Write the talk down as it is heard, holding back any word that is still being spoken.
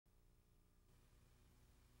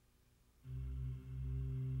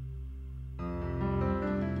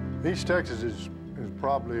East Texas is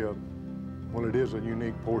probably well, it is a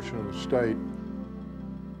unique portion of the state.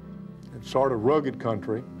 It's sort of rugged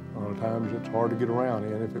country. A lot of times it's hard to get around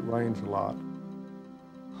in if it rains a lot.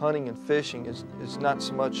 Hunting and fishing is not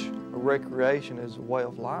so much a recreation as a way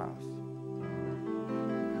of life.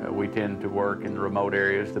 We tend to work in the remote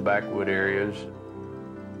areas, the backwood areas.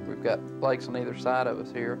 We've got lakes on either side of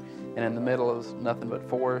us here, and in the middle is nothing but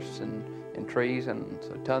forests and trees, and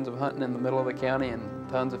so tons of hunting in the middle of the county and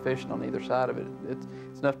tons of fishing on either side of it.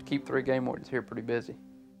 It's enough to keep 3 game wardens here pretty busy.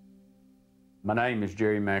 My name is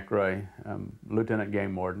Jerry McRae. I'm Lieutenant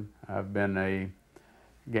Game Warden. I've been a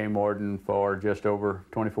game warden for just over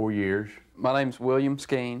 24 years. My name's William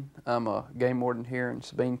Skeen. I'm a game warden here in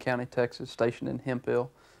Sabine County, Texas, stationed in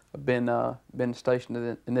Hemphill. I've been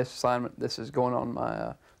stationed in this assignment. This is going on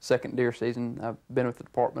my second deer season. I've been with the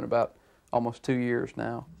department about almost 2 years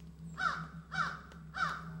now.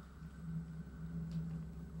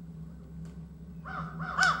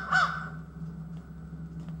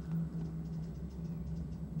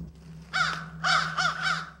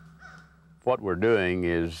 What we're doing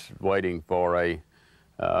is waiting for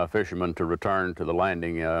a fisherman to return to the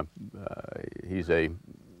landing. He's a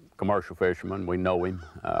commercial fisherman. We know him.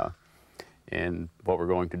 And what we're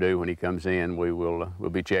going to do when he comes in, we'll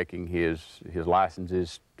be checking his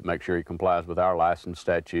licenses to make sure he complies with our license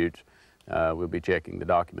statutes. We'll be checking the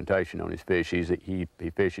documentation on his fish. He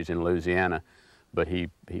fishes in Louisiana, but he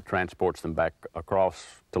transports them back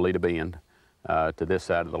across Toledo Bend to this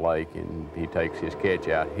side of the lake, and he takes his catch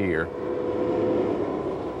out here.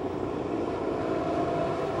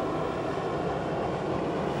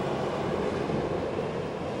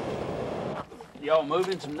 Y'all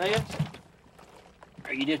moving some nets?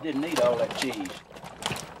 Or you just didn't need all that cheese?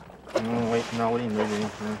 Wait, no, we didn't move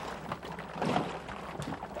anything.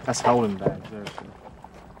 That's holding bags there, so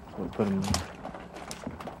we'll put them in.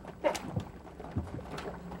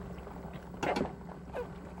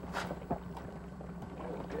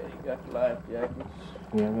 Okay, you got the life jackets.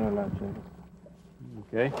 Yeah, I got a life jacket.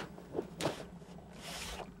 Okay.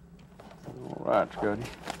 All right, Scotty.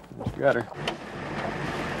 You got her.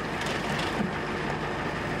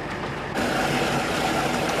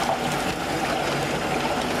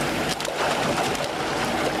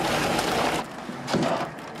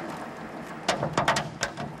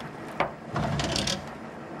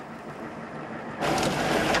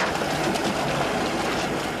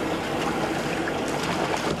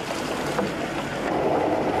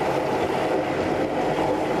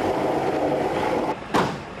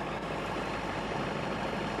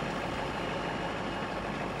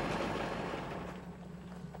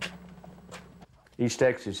 East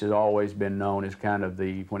Texas has always been known as kind of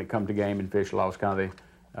when it comes to game and fish laws, kind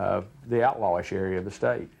of the outlawish area of the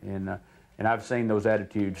state. And I've seen those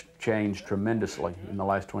attitudes change tremendously in the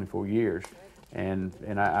last 24 years. And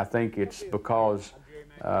I think it's because,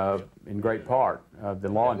 in great part, of the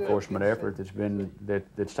law enforcement effort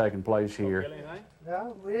that's taken place here.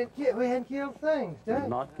 No, we hadn't killed things, did we?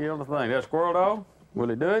 Not killed a thing. That squirrel dog, will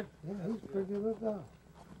he do it? Yeah, he's a pretty good little dog.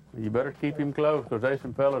 You better keep him close, because there's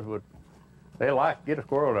some fellas they like to get a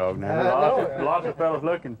squirrel dog now. Lots of fellas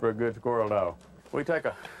looking for a good squirrel dog. We take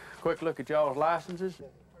a quick look at y'all's licenses.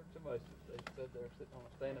 Somebody said they were sitting on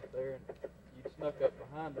a stand up there, and you snuck up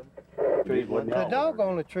behind them. The dog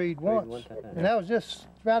only treed once, and that was just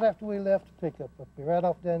right after we left the pickup up here, right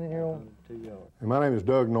off down in here on 2 yards. And my name is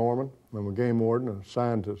Doug Norman. I'm a game warden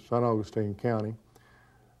assigned to St. Augustine County,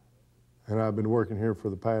 and I've been working here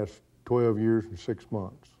for the past 12 years and 6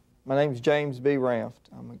 months. My name is James B.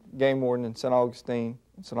 Ramft. I'm a game warden in St. Augustine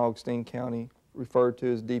County, referred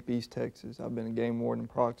to as Deep East Texas. I've been a game warden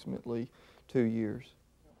approximately 2 years.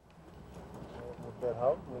 We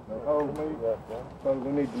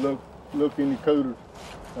need to look in the coolers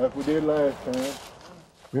like we did last time.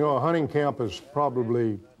 You know, a hunting camp is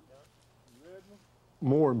probably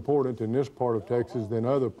more important in this part of Texas than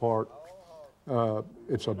other parts.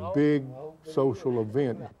 It's a big social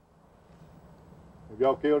event. Have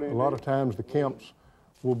y'all killed anything? A lot of times the camps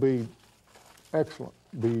will be excellent,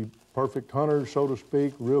 be perfect hunters, so to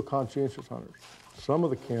speak, real conscientious hunters. Some of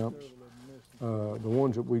the camps, the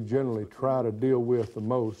ones that we generally try to deal with the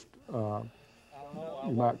most, you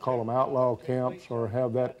might call them outlaw camps or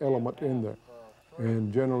have that element in there.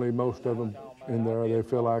 And generally most of them in there, they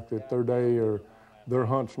feel like that their day or their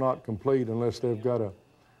hunt's not complete unless they've got a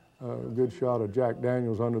good shot of Jack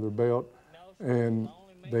Daniels under their belt, and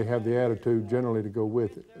they have the attitude generally to go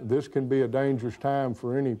with it. This can be a dangerous time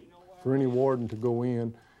for any warden to go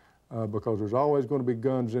in because there's always going to be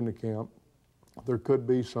guns in the camp. There could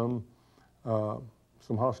be some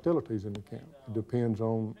hostilities in the camp. It depends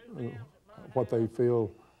on what they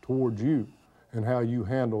feel towards you and how you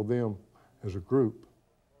handle them as a group,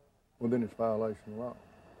 well, then it's violation of law.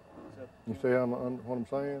 You see what I'm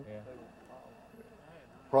saying? Yeah.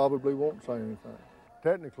 Probably won't say anything.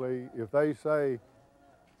 Technically, if they say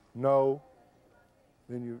no,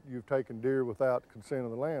 then you've taken deer without consent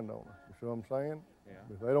of the landowner. You see what I'm saying? Yeah.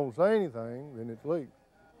 If they don't say anything, then it's legal.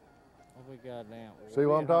 Well, we got down. See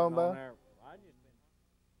what I'm talking about?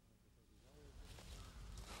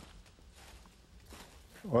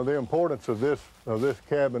 Well, the importance of this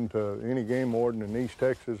cabin to any game warden in East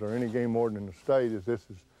Texas or any game warden in the state is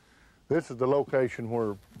this is the location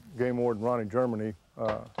where Game Warden Ronnie Germany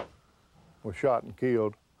was shot and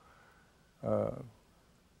killed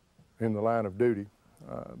in the line of duty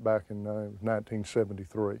back in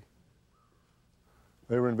 1973.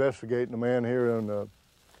 They were investigating a man here on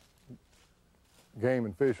game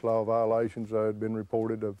and fish law violations. Had been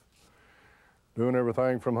reported of doing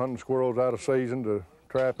everything from hunting squirrels out of season to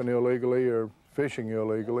trapping illegally or fishing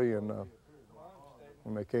illegally, and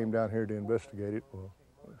when they came down here to investigate it, well,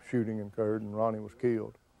 shooting occurred and Ronnie was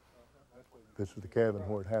killed. This is the cabin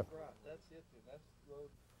where it happened.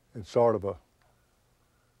 It's sort of a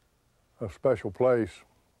special place,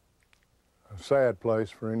 a sad place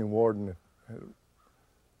for any warden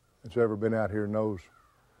that's ever been out here knows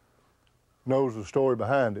the story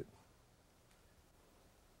behind it.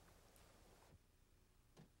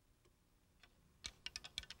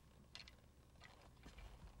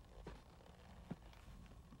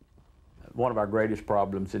 One of our greatest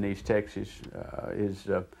problems in East Texas is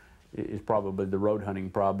probably the road hunting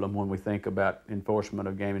problem. When we think about enforcement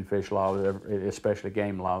of game and fish laws, especially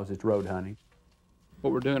game laws, it's road hunting.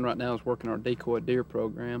 What we're doing right now is working our decoy deer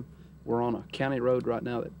program. We're on a county road right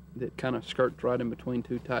now that kind of skirts right in between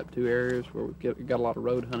two Type 2 areas where we've got a lot of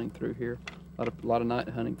road hunting through here, a lot of night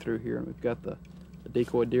hunting through here, and we've got the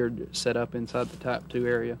decoy deer set up inside the Type 2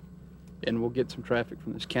 area, and we'll get some traffic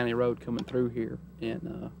from this county road coming through here,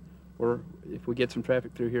 and if we get some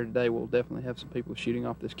traffic through here today, we'll definitely have some people shooting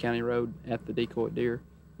off this county road at the decoy deer.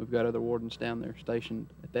 We've got other wardens down there stationed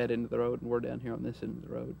at that end of the road, and we're down here on this end of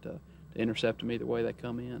the road to intercept them either way they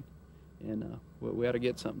come in. And we ought to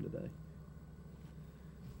get something today.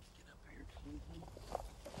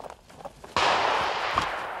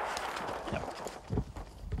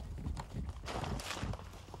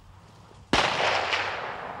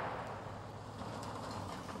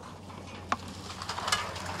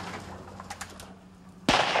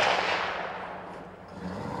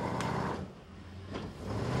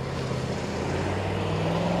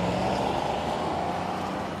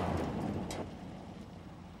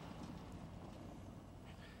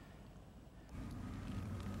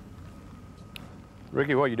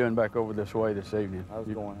 Ricky, what are you doing back over this way this evening? I was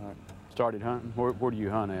going hunting. Started hunting? Where do you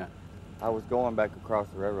hunt at? I was going back across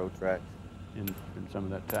the railroad tracks. In some of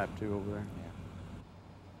that Type 2 over there?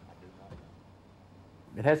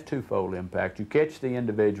 Yeah. It has twofold impact. You catch the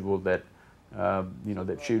individual that,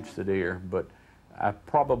 that shoots the deer, but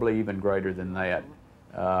probably even greater than that,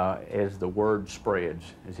 as the word spreads,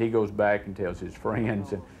 as he goes back and tells his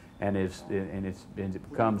friends, and it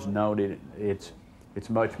becomes known, it's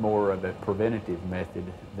much more of a preventative method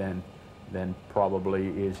than probably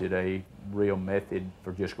is it a real method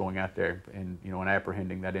for just going out there and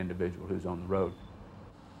apprehending that individual who's on the road.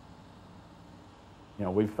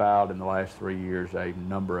 We've filed in the last 3 years a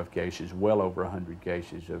number of cases, well over 100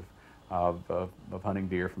 cases of hunting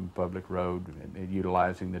deer from public road and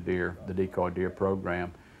utilizing the decoy deer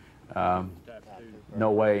program.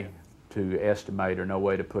 No way to estimate or no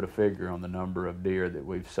way to put a figure on the number of deer that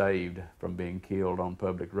we've saved from being killed on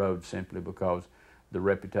public roads, simply because the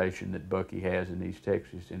reputation that Bucky has in East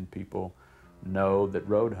Texas, and people know that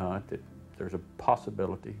road hunt, that there's a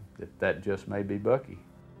possibility that just may be Bucky.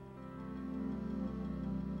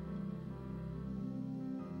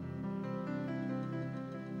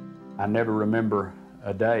 I never remember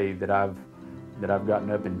a day that I've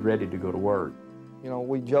gotten up and ready to go to work.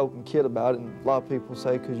 We joke and kid about it, and a lot of people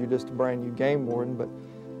say because you're just a brand new game warden, but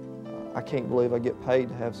I can't believe I get paid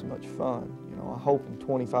to have so much fun. I hope in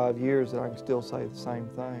 25 years that I can still say the same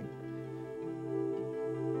thing.